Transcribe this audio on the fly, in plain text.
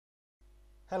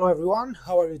Hello everyone,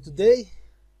 how are you today?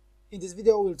 In this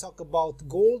video we'll talk about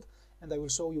gold and I will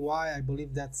show you why I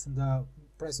believe that the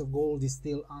price of gold is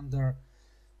still under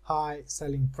high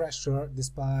selling pressure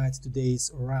despite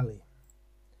today's rally.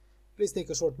 Please take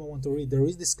a short moment to read the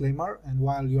risk disclaimer, and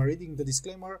while you are reading the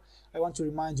disclaimer I want to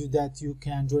remind you that you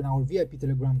can join our VIP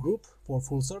Telegram group for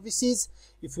full services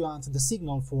if you want the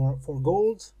signal for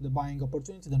gold, the buying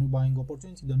opportunity, the new buying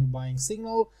opportunity, the new buying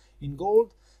signal in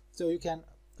gold. So you can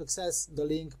access the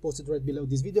link posted right below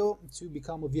this video to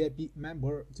become a VIP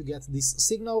member to get this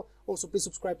signal. Also, please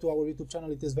subscribe to our YouTube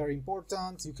channel, it is very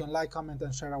important. You can like, comment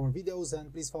and share our videos,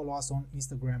 and please follow us on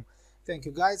Instagram. Thank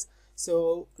you guys.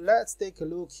 So let's take a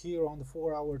look here on the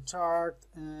 4-hour chart,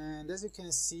 and as you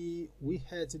can see we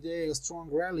had today a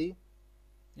strong rally.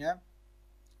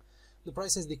 The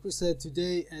price has decreased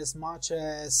today as much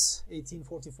as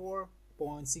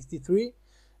 1844.63,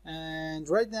 and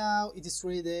right now it is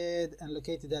traded and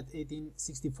located at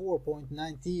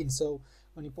 1864.19, so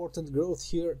an important growth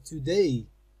here today,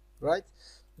 right?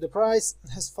 The price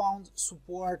has found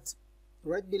support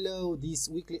right below this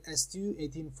weekly S2,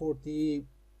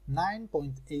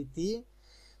 1849.80,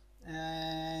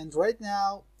 and right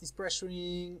now it's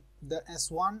pressuring the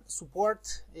S1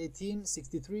 support,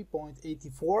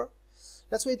 1863.84.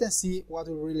 Let's wait and see what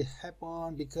will really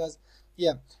happen, because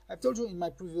I've told you in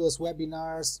my previous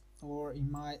webinars or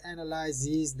in my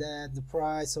analysis that the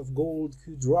price of gold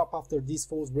could drop after this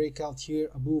false breakout here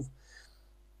above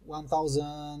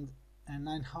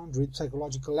 1900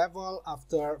 psychological level,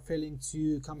 after failing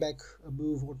to come back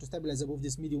above or to stabilize above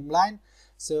this medium line.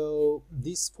 So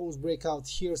this false breakout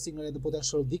here signaled the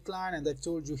potential decline, and I've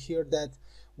told you here that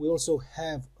we also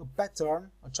have a pattern,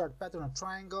 a chart pattern, a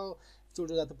triangle. I've told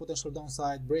you that the potential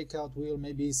downside breakout will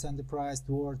maybe send the price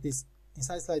towards this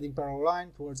inside sliding parallel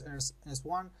line, towards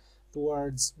S1,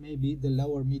 towards maybe the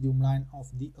lower medium line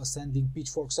of the ascending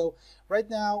pitchfork. So right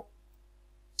now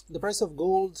the price of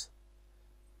gold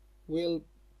will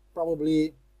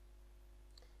probably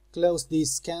close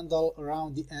this candle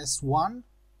around the S1,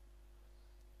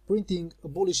 printing a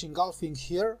bullish engulfing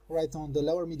here right on the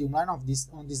lower medium line of this,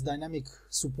 on this dynamic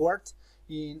support.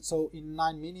 So in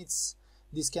 9 minutes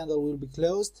this candle will be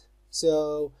closed.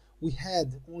 So we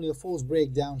had only a false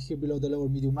breakdown here below the lower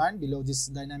medium line, below this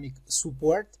dynamic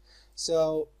support.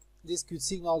 So this could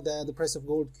signal that the price of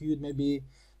gold could maybe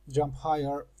jump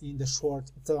higher in the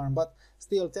short term, but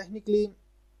still technically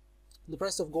the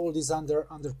price of gold is under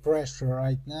pressure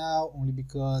right now, only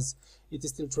because it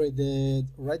is still traded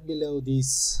right below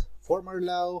this former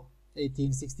low,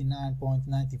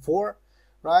 1869.94,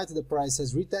 right? The price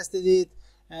has retested it,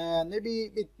 and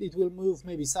maybe it will move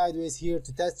maybe sideways here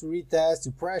to test, to retest,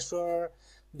 to pressure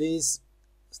this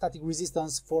static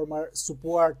resistance, former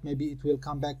support. Maybe it will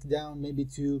come back down, maybe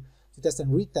to test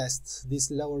and retest this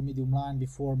lower medium line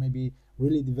before maybe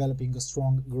really developing a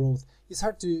strong growth. It's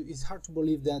hard to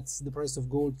believe that the price of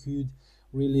gold could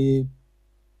really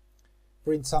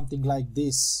print something like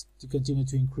this to continue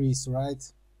to increase,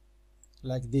 right?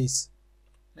 Like this.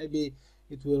 Maybe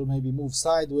it will maybe move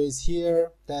sideways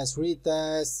here, test,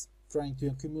 retest, trying to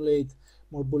accumulate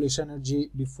more bullish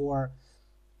energy before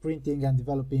printing and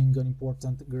developing an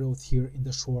important growth here in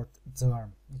the short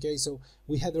term. Okay, so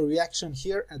we had a reaction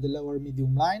here at the lower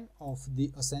medium line of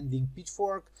the ascending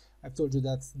pitchfork. I've told you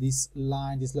that this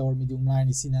line, this lower medium line,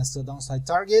 is seen as a downside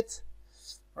target,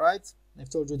 right? I've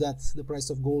told you that the price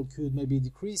of gold could maybe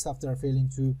decrease after failing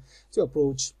to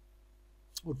approach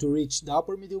or to reach the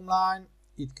upper medium line.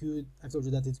 It could, I've told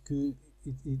you that it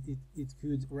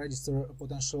could register a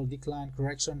potential decline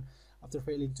correction after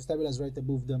failing to stabilize right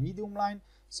above the medium line.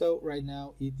 So right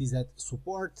now it is at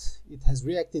support. It has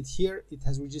reacted here. It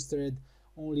has registered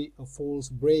only a false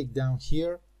breakdown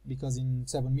here, because in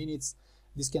 7 minutes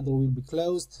this candle will be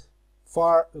closed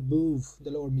far above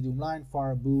the lower medium line,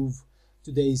 far above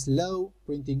today's low,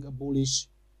 printing a bullish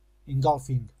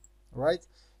engulfing. All right,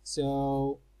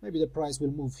 so maybe the price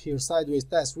will move here sideways,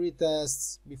 test,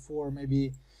 retests, before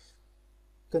maybe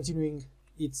continuing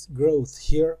its growth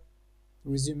here,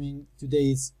 resuming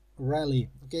today's rally.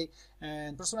 Okay,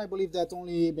 and personally I believe that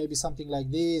only maybe something like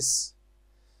this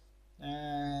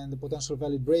and the potential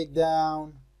valid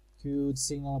breakdown could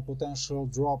signal a potential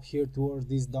drop here towards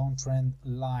this downtrend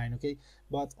line. Okay,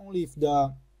 but only if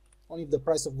the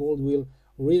price of gold will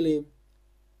really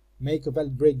make a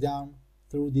valid breakdown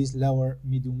through this lower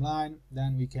medium line,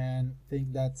 then we can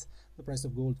think that the price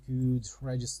of gold could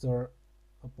register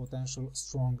a potential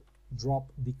strong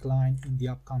drop, decline in the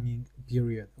upcoming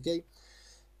period. Okay,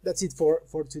 that's it for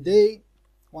today.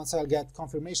 Once I'll get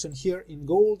confirmation here in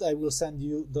gold, I will send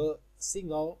you the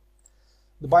signal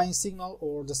the buying signal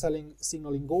or the selling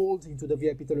signal in gold into the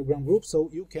VIP Telegram group, so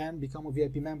you can become a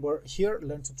VIP member here.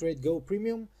 Learn to Trade Go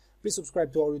Premium. Please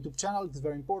subscribe to our YouTube channel, it's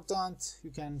very important.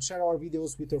 You can share our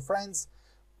videos with your friends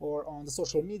or on the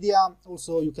social media.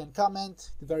 Also, you can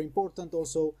comment, it's very important.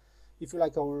 Also, if you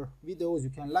like our videos, you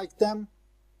can like them.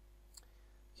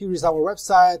 Here is our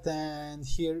website, and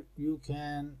here you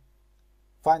can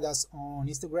find us on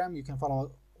Instagram. You can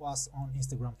follow us on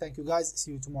Instagram. Thank you guys,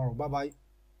 see you tomorrow. Bye bye.